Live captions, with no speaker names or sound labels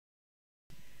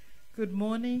Good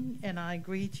morning, and I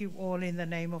greet you all in the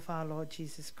name of our Lord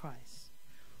Jesus Christ.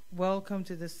 Welcome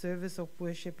to the service of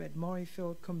worship at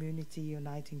Morayfield Community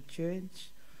Uniting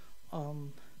Church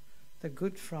on the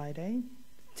Good Friday,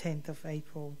 10th of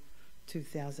April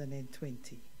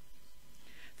 2020.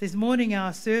 This morning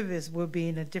our service will be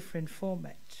in a different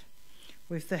format.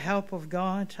 With the help of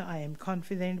God, I am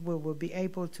confident we will be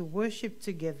able to worship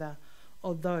together,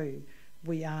 although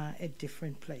we are at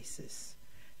different places.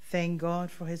 Thank God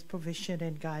for his provision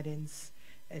and guidance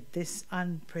at this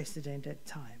unprecedented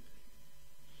time.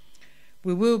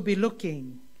 We will be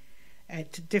looking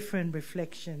at different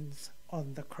reflections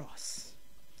on the cross.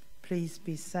 Please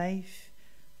be safe.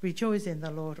 Rejoice in the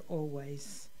Lord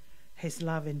always. His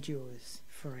love endures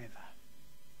forever.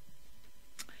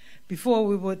 Before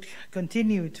we would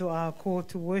continue to our call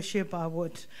to worship, I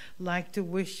would like to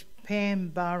wish Pam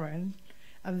Barron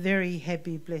a very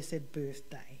happy, blessed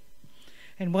birthday.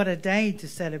 And what a day to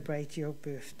celebrate your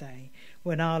birthday,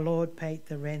 when our Lord paid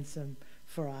the ransom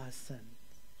for our sins.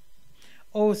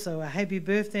 Also, a happy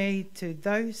birthday to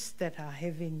those that are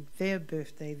having their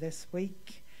birthday this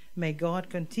week. May God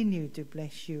continue to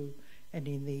bless you and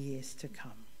in the years to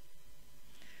come.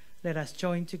 Let us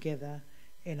join together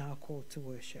in our call to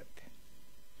worship.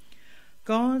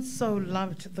 God so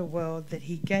loved the world that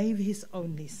he gave his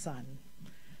only Son,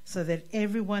 so that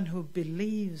everyone who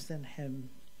believes in him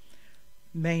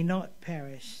may not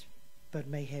perish, but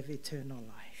may have eternal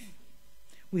life.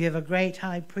 We have a great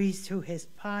high priest who has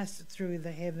passed through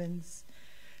the heavens,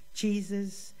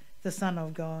 Jesus, the Son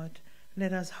of God.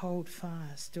 Let us hold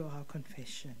fast to our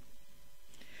confession.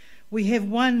 We have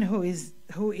one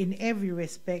who in every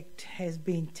respect has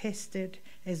been tested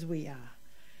as we are,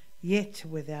 yet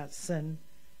without sin.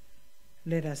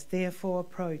 Let us therefore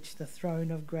approach the throne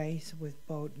of grace with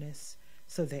boldness,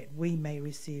 so that we may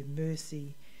receive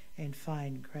mercy and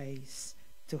find grace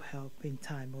to help in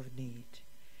time of need.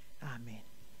 Amen.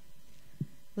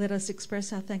 Let us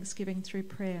express our thanksgiving through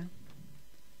prayer.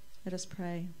 Let us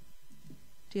pray.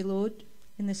 Dear Lord,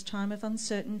 in this time of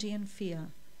uncertainty and fear,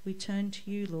 we turn to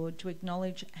you, Lord, to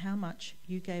acknowledge how much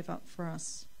you gave up for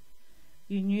us.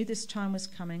 You knew this time was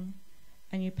coming,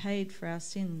 and you paid for our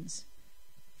sins,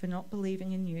 for not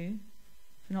believing in you,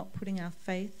 for not putting our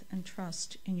faith and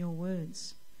trust in your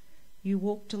words. You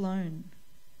walked alone.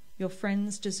 Your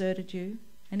friends deserted you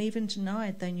and even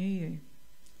denied they knew you.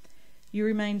 You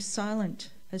remained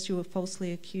silent as you were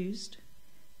falsely accused.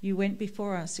 You went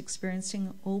before us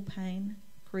experiencing all pain,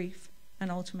 grief,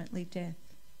 and ultimately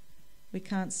death. We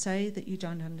can't say that you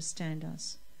don't understand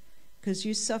us, because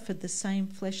you suffered the same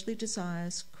fleshly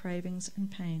desires, cravings,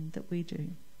 and pain that we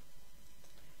do.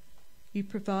 You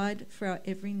provide for our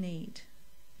every need.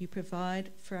 You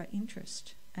provide for our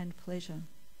interest and pleasure.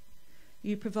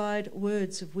 You provide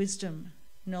words of wisdom,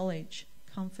 knowledge,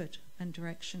 comfort, and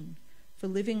direction for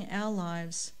living our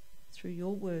lives through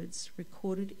your words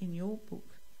recorded in your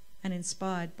book and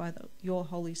inspired by your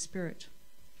Holy Spirit.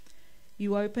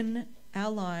 You open our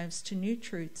lives to new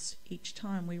truths each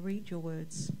time we read your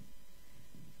words.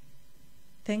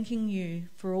 Thanking you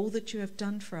for all that you have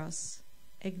done for us,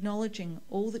 acknowledging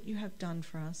all that you have done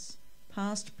for us,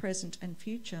 past, present, and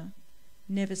future,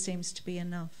 never seems to be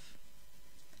enough.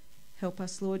 Help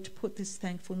us, Lord, to put this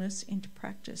thankfulness into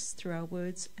practice through our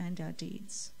words and our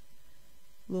deeds.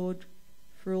 Lord,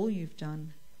 for all you've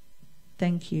done,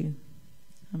 thank you.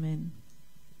 Amen.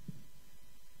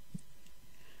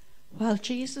 While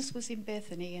Jesus was in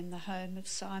Bethany in the home of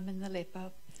Simon the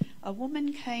leper, a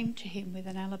woman came to him with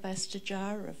an alabaster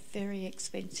jar of very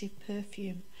expensive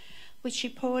perfume, which she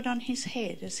poured on his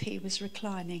head as he was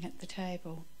reclining at the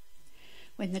table.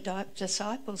 When the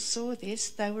disciples saw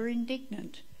this, they were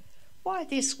indignant. "Why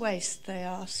this waste?" they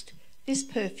asked. "This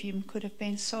perfume could have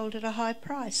been sold at a high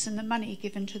price and the money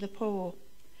given to the poor."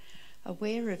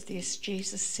 Aware of this,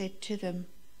 Jesus said to them,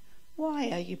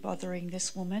 "Why are you bothering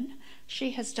this woman?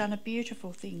 She has done a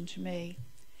beautiful thing to me.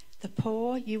 The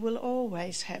poor you will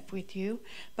always have with you,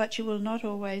 but you will not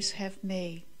always have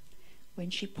me.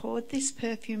 When she poured this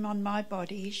perfume on my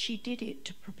body, she did it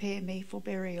to prepare me for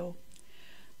burial.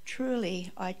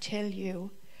 Truly, I tell you,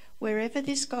 wherever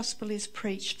this gospel is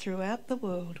preached throughout the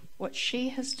world, what she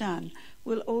has done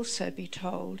will also be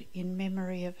told in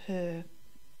memory of her."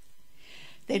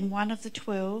 Then one of the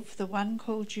 12, the one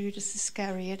called Judas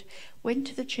Iscariot, went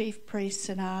to the chief priests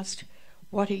and asked,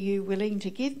 "What are you willing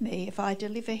to give me if I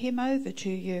deliver him over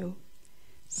to you?"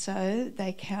 So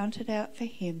they counted out for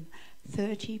him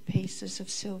 30 pieces of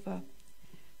silver.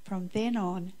 From then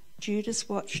on, Judas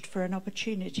watched for an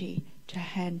opportunity to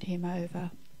hand him over.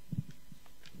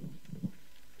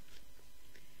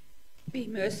 Be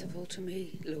merciful to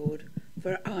me, Lord,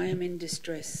 for I am in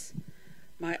distress.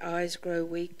 My eyes grow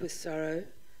weak with sorrow,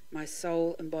 my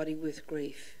soul and body with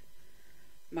grief.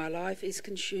 My life is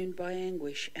consumed by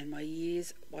anguish, and my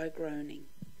years by groaning.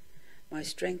 My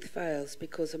strength fails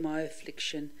because of my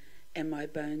affliction, and my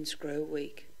bones grow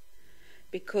weak.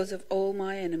 Because of all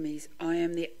my enemies, I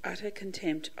am the utter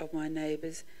contempt of my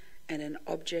neighbours, and an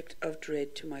object of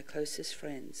dread to my closest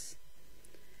friends.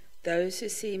 Those who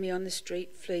see me on the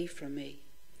street flee from me.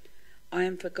 I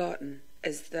am forgotten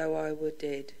as though I were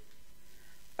dead.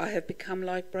 I have become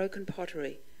like broken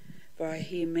pottery, for I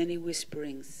hear many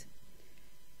whisperings,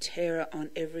 terror on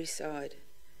every side.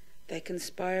 They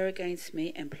conspire against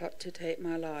me and plot to take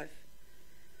my life.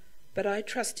 But I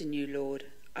trust in you, Lord.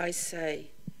 I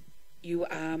say, you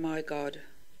are my God.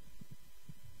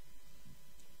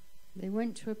 They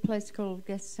went to a place called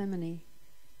Gethsemane,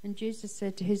 and Jesus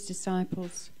said to his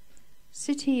disciples,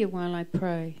 "Sit here while I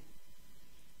pray."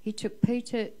 He took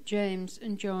Peter, James,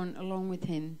 and John along with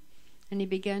him, and he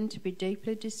began to be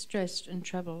deeply distressed and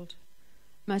troubled.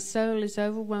 "My soul is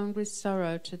overwhelmed with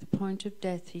sorrow to the point of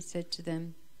death," he said to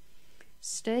them.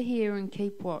 "Stay here and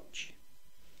keep watch."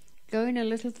 Going a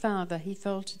little farther, he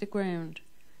fell to the ground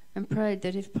and prayed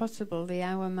that if possible the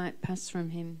hour might pass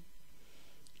from him.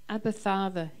 "Abba,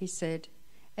 Father," he said,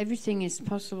 "everything is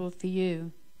possible for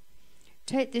you.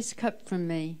 Take this cup from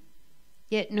me,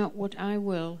 yet not what I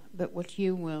will, but what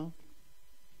you will."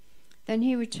 Then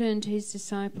he returned to his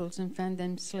disciples and found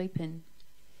them sleeping.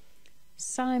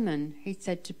 "Simon," he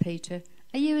said to Peter,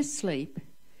 "are you asleep?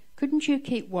 Couldn't you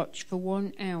keep watch for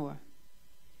 1 hour?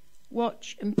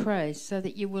 Watch and pray so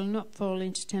that you will not fall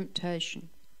into temptation.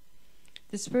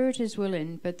 The spirit is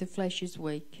willing, but the flesh is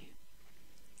weak."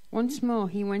 Once more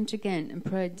he went again and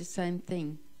prayed the same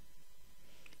thing.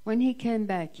 When he came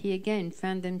back, he again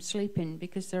found them sleeping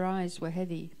because their eyes were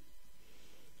heavy.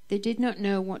 They did not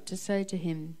know what to say to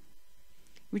him.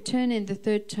 Returning the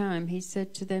third time, he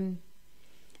said to them,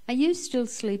 "Are you still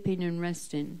sleeping and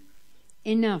resting?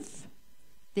 Enough!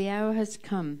 The hour has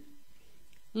come.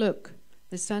 Look,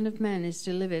 the Son of Man is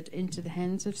delivered into the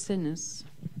hands of sinners."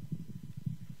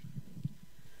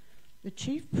 The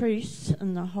chief priests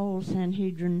and the whole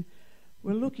Sanhedrin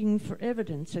were looking for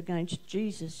evidence against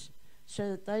Jesus so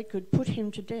that they could put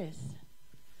him to death,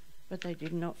 but they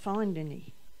did not find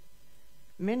any.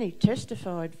 Many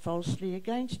testified falsely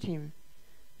against him,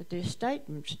 but their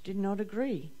statements did not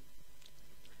agree.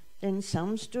 Then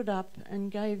some stood up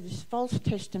and gave this false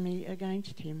testimony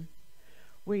against him.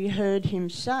 "We heard him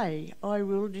say, 'I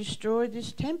will destroy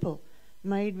this temple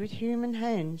made with human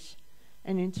hands,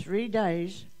 and in 3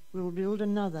 days will build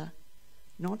another,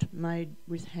 not made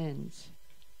with hands.'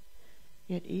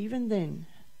 Yet even then,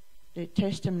 their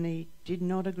testimony did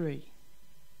not agree."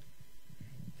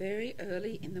 Very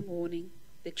early in the morning,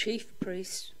 the chief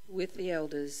priests with the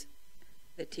elders,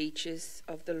 the teachers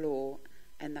of the law,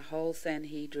 and the whole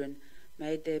Sanhedrin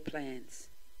made their plans.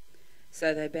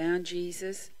 So they bound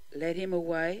Jesus, led him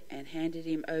away, and handed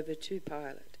him over to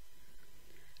Pilate.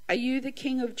 "Are you the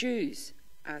King of Jews?"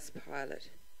 asked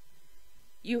Pilate.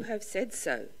 "You have said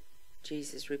so,"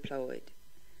 Jesus replied.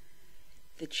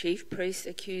 The chief priests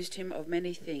accused him of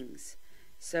many things.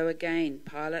 So again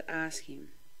Pilate asked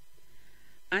him,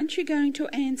 "Aren't you going to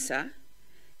answer?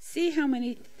 See how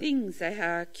many things they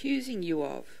are accusing you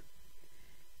of."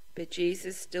 But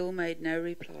Jesus still made no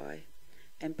reply,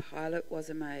 and Pilate was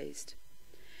amazed.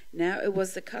 Now it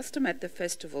was the custom at the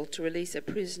festival to release a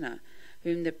prisoner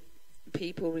whom the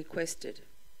people requested.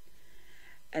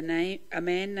 A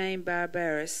man named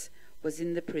Barabbas was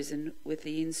in the prison with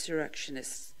the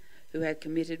insurrectionists who had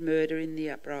committed murder in the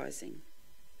uprising.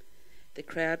 The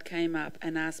crowd came up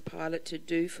and asked Pilate to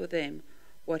do for them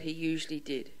what he usually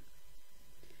did.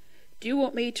 "Do you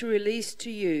want me to release to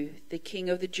you the King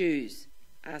of the Jews?"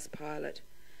 asked Pilate,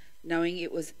 knowing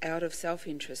it was out of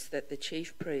self-interest that the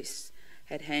chief priests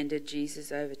had handed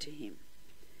Jesus over to him.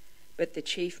 But the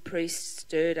chief priests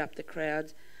stirred up the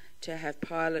crowd to have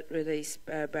Pilate release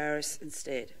Barabbas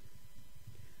instead.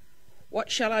 "What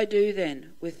shall I do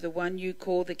then with the one you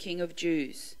call the King of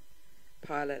Jews?"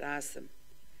 Pilate asked them.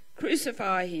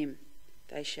 "Crucify him,"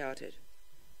 they shouted.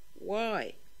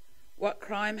 "Why? What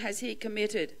crime has he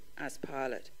committed?" asked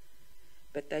Pilate.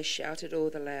 But they shouted all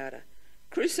the louder,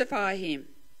 "Crucify him!"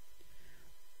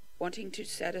 Wanting to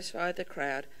satisfy the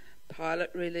crowd,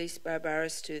 Pilate released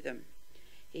Barabbas to them.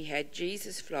 He had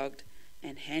Jesus flogged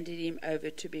and handed him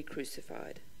over to be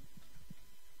crucified.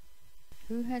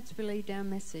 Who has believed our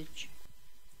message?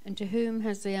 And to whom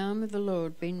has the arm of the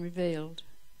Lord been revealed?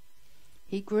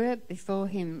 He grew up before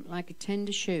him like a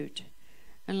tender shoot,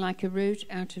 and like a root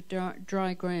out of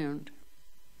dry ground.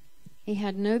 He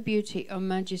had no beauty or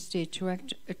majesty to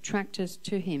attract us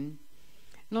to him,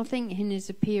 nothing in his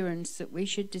appearance that we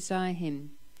should desire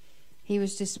him. He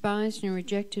was despised and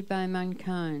rejected by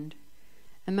mankind,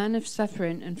 a man of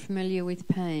suffering and familiar with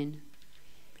pain.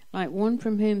 Like one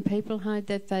from whom people hide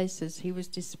their faces, he was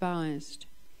despised,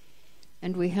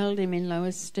 and we held him in low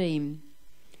esteem.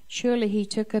 Surely he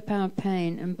took up our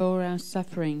pain and bore our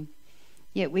suffering,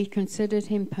 yet we considered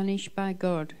him punished by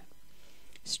God,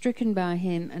 stricken by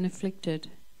him and afflicted.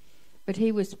 But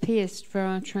he was pierced for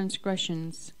our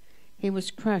transgressions, he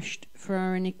was crushed for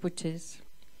our iniquities.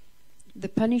 The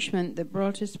punishment that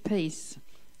brought us peace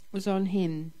was on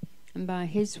him, and by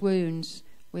his wounds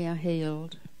we are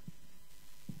healed.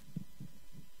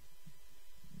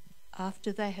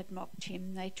 After they had mocked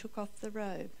him, they took off the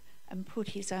robe and put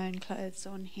his own clothes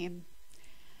on him.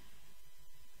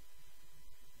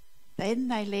 Then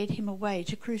they led him away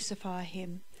to crucify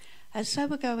him. As they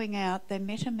were going out, they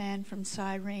met a man from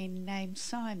Cyrene named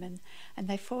Simon, and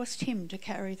they forced him to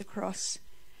carry the cross.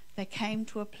 They came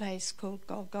to a place called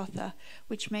Golgotha,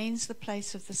 which means the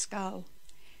place of the skull.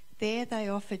 There they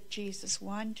offered Jesus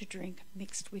wine to drink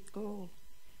mixed with gall,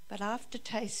 but after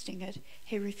tasting it,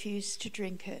 he refused to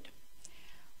drink it.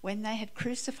 When they had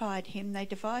crucified him, they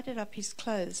divided up his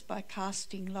clothes by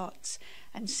casting lots,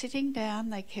 and sitting down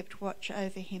they kept watch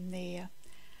over him there.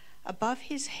 Above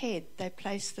his head they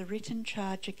placed the written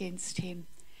charge against him: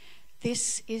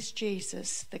 "This is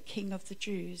Jesus, the King of the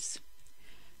Jews."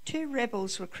 2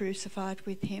 rebels were crucified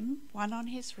with him, one on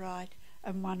his right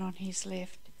and one on his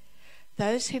left.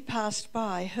 Those who passed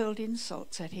by hurled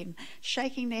insults at him,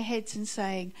 shaking their heads and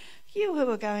saying, "You who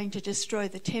are going to destroy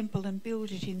the temple and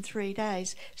build it in 3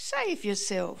 days, save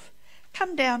yourself.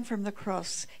 Come down from the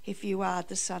cross if you are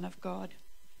the Son of God."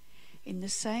 In the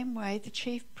same way, the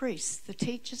chief priests, the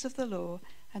teachers of the law,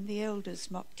 and the elders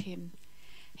mocked him.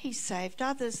 "He saved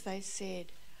others," they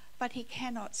said, "but he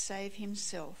cannot save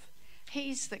himself.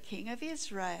 He's the King of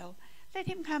Israel. Let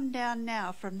him come down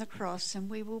now from the cross and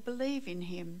we will believe in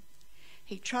him.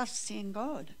 He trusts in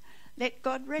God. Let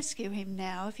God rescue him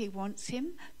now if he wants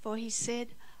him, for he said,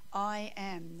 'I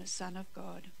am the Son of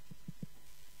God.'"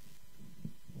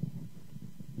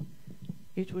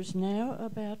 It was now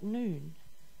about noon,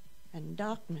 and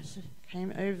darkness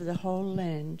came over the whole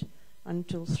land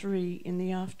until 3 in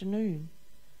the afternoon,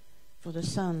 for the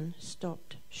sun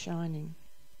stopped shining.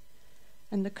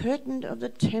 And the curtain of the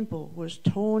temple was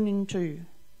torn in two.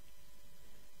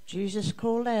 Jesus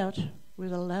called out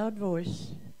with a loud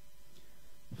voice,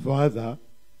 "Father,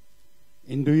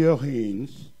 into your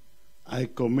hands I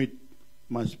commit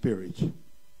my spirit."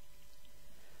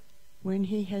 When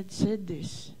he had said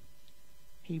this,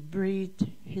 he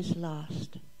breathed his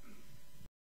last.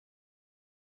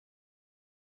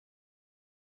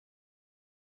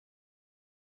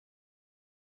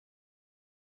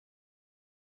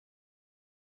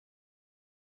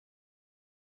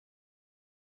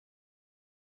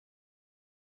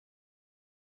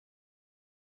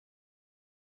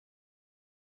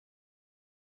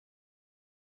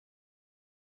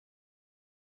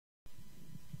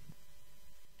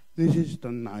 This is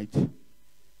the night,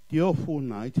 the awful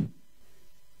night,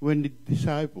 when the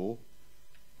disciple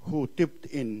who dipped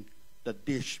in the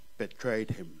dish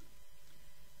betrayed him.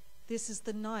 This is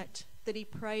the night that he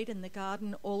prayed in the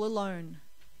garden all alone,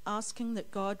 asking that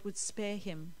God would spare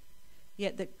him,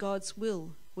 yet that God's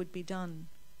will would be done.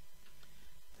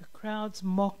 The crowds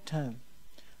mocked him,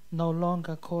 no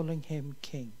longer calling him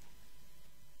king.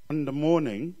 On the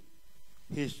morning,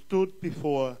 he stood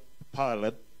before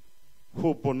Pilate,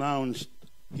 who pronounced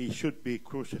he should be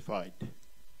crucified.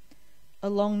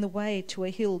 Along the way to a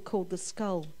hill called the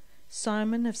Skull,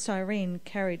 Simon of Cyrene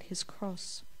carried his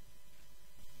cross.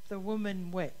 The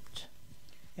woman wept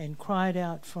and cried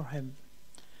out for him,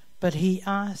 but he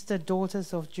asked the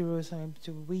daughters of Jerusalem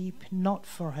to weep not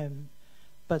for him,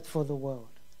 but for the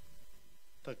world.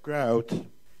 The crowd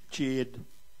cheered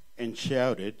and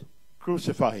shouted,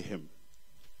 "Crucify him."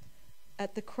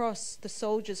 At the cross, the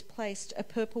soldiers placed a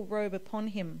purple robe upon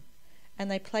him, and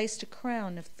they placed a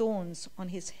crown of thorns on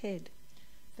his head.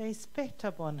 They spat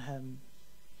upon him.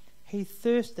 He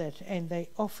thirsted, and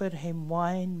they offered him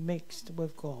wine mixed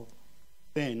with gall.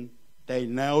 Then they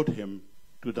nailed him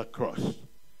to the cross,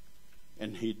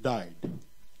 and he died.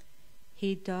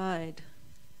 He died.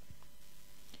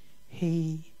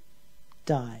 He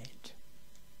died.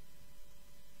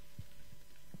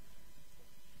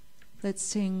 Let's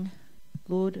sing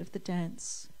Lord of the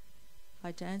Dance.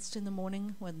 I danced in the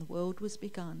morning when the world was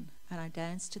begun, and I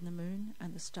danced in the moon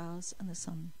and the stars and the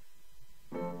sun.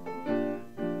 I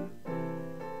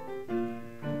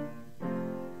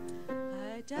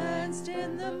danced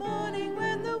in the morning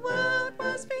when the world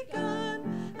was begun,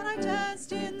 and I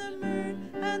danced in the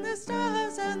moon and the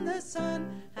stars and the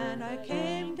sun, and I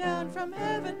came down from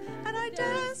heaven, and I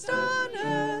danced on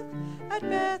earth. At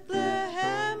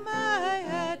Bethlehem I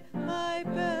had my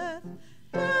birth.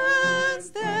 Dance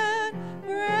then,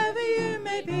 wherever you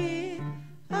may be.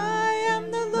 I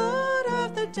am the Lord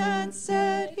of the dance,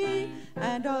 said he,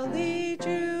 and I'll lead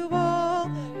you all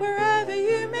wherever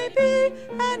you may be,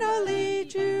 and I'll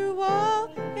lead you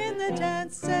all in the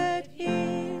dance, said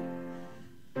he.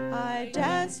 I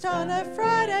danced on a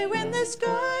Friday when the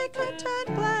sky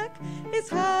turned black. It's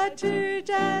hard to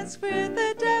dance with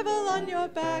the devil on your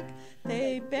back.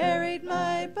 They buried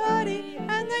my body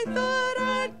and they thought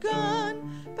I'd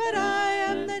gone, but I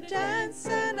am the dance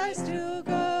and I still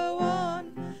go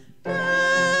on.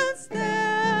 Dance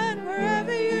then,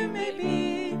 wherever you may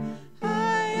be.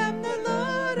 I am the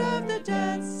Lord of the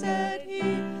dance, said he,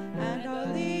 and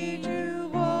I'll lead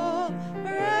you all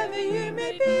wherever you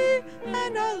may be,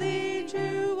 and I'll lead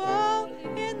you all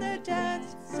in the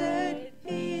dance, said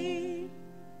he.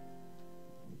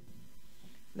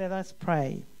 Let us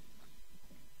pray.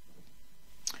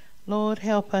 Lord,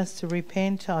 help us to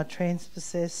repent our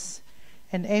trespasses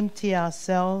and empty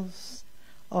ourselves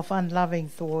of unloving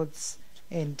thoughts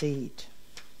and deed.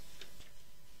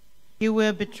 You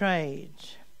were betrayed.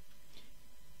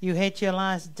 You had your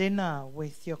last dinner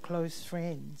with your close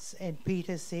friends, and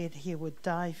Peter said he would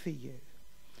die for you.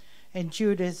 And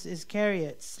Judas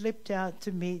Iscariot slipped out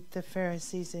to meet the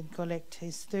Pharisees and collect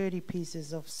his 30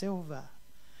 pieces of silver.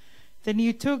 Then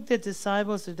you took the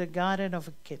disciples to the Garden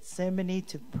of Gethsemane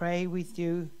to pray with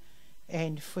you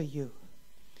and for you.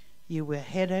 You were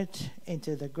headed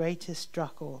into the greatest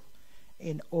struggle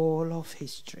in all of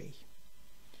history.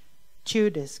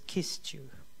 Judas kissed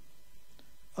you.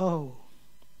 Oh,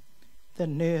 the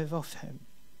nerve of him.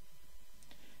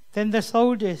 Then the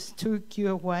soldiers took you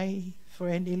away for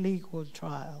an illegal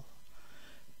trial,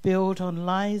 built on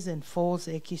lies and false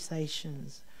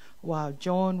accusations, while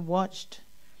John watched,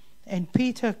 and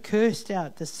Peter cursed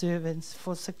out the servants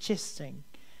for suggesting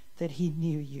that he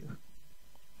knew you.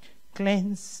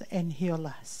 Cleanse and heal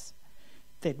us,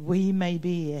 that we may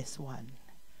be as one,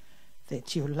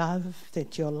 that your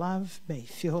love may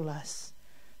fill us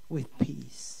with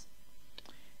peace.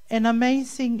 An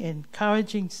amazing,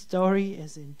 encouraging story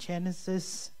is in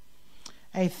Genesis.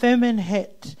 A famine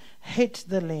had hit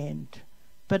the land,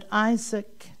 but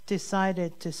Isaac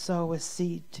decided to sow a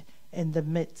seed in the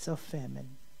midst of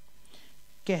famine.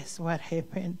 Guess what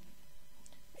happened?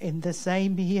 In the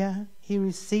same year, he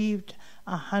received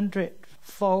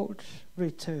 100-fold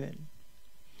return.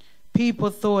 People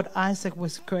thought Isaac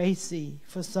was crazy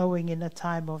for sowing in a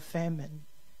time of famine.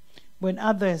 When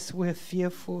others were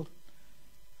fearful,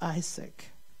 Isaac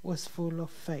was full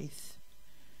of faith,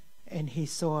 and he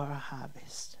saw a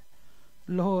harvest.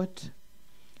 Lord,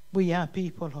 we are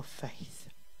people of faith.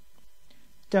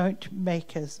 Don't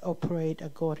make us operate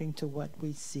according to what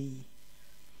we see.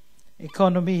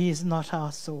 Economy is not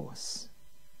our source.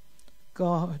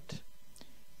 God,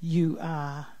 you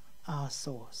are our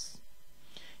source.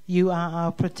 You are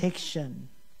our protection,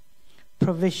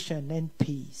 provision, and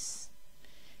peace.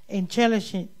 In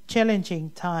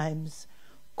challenging times,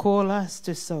 call us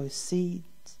to sow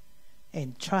seeds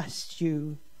and trust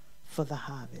you for the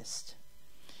harvest.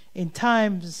 In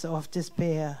times of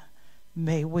despair,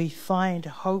 may we find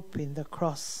hope in the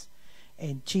cross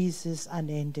and Jesus'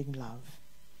 unending love.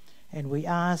 And we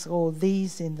ask all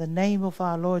these in the name of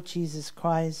our Lord Jesus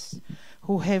Christ,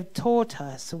 who have taught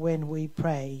us when we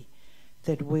pray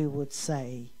that we would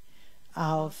say,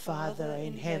 Our Father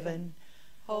in heaven,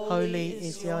 holy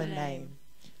is your name.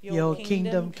 Your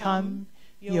kingdom come,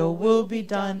 your will be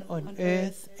done on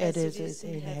earth as it is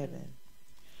in heaven.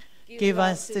 Give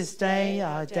us this day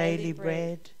our daily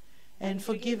bread, and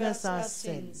forgive us our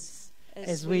sins,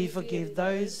 as we forgive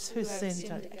those who sin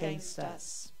against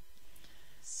us.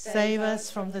 Save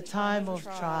us from the time of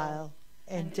trial,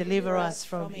 and deliver us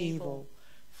from evil.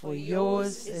 For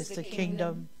yours is the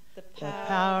kingdom, the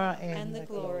power, and the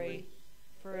glory,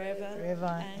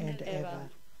 forever and ever.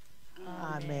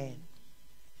 Amen.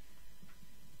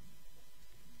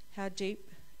 How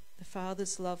deep the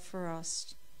Father's love for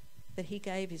us, that he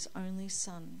gave his only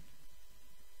Son.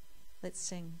 Let's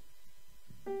sing.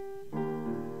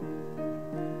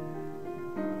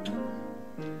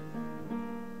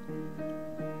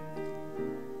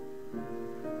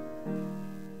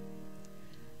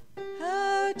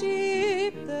 How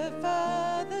deep the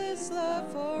Father's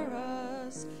love for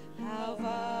us, how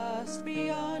vast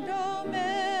beyond all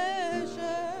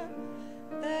measure,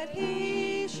 that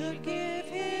he should give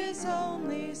his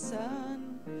only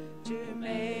Son to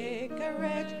make a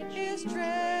wretch his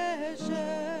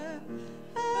treasure.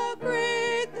 How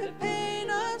great the pain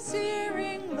of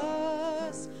searing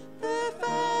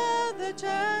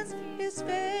his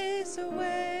face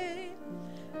away,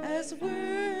 as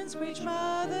wounds which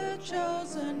mar the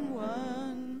chosen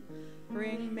one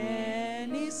bring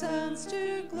many sons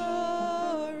to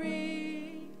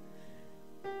glory.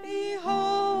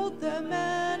 Behold the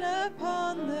man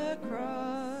upon the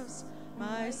cross,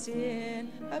 my sin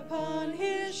upon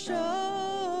his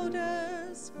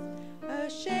shoulders.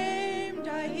 Ashamed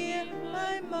I hear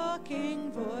my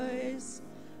mocking voice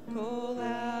call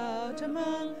out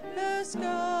among the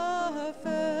scoffers.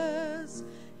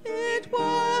 It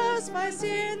was my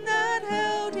sin that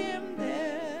held him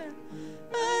there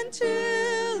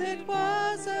until it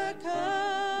was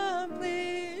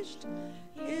accomplished.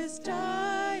 His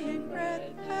dying breath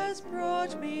has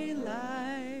brought me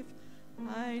life.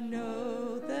 I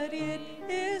know that it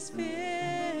is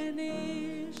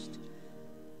finished.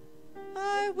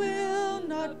 I will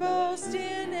not boast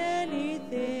in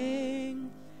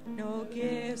anything, no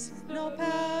gifts, no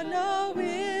power, no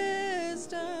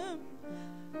wisdom,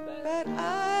 but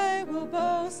I will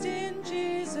boast in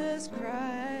Jesus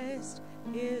Christ,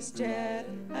 his death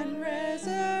and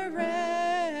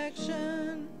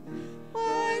resurrection.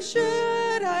 Why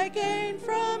should I gain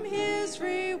from his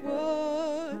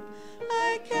reward?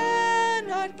 I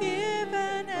cannot give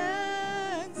an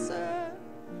answer,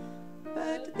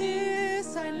 but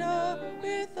this I know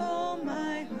with all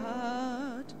my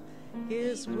heart,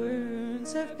 his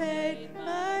wounds have paid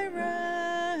my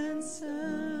ransom.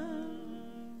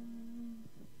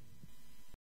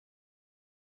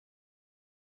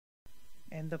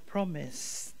 And the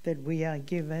promise that we are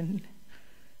given,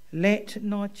 let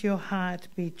not your heart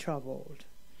be troubled.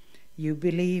 You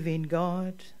believe in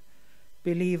God,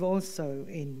 believe also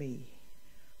in me,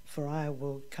 for I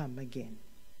will come again.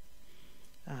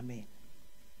 Amen.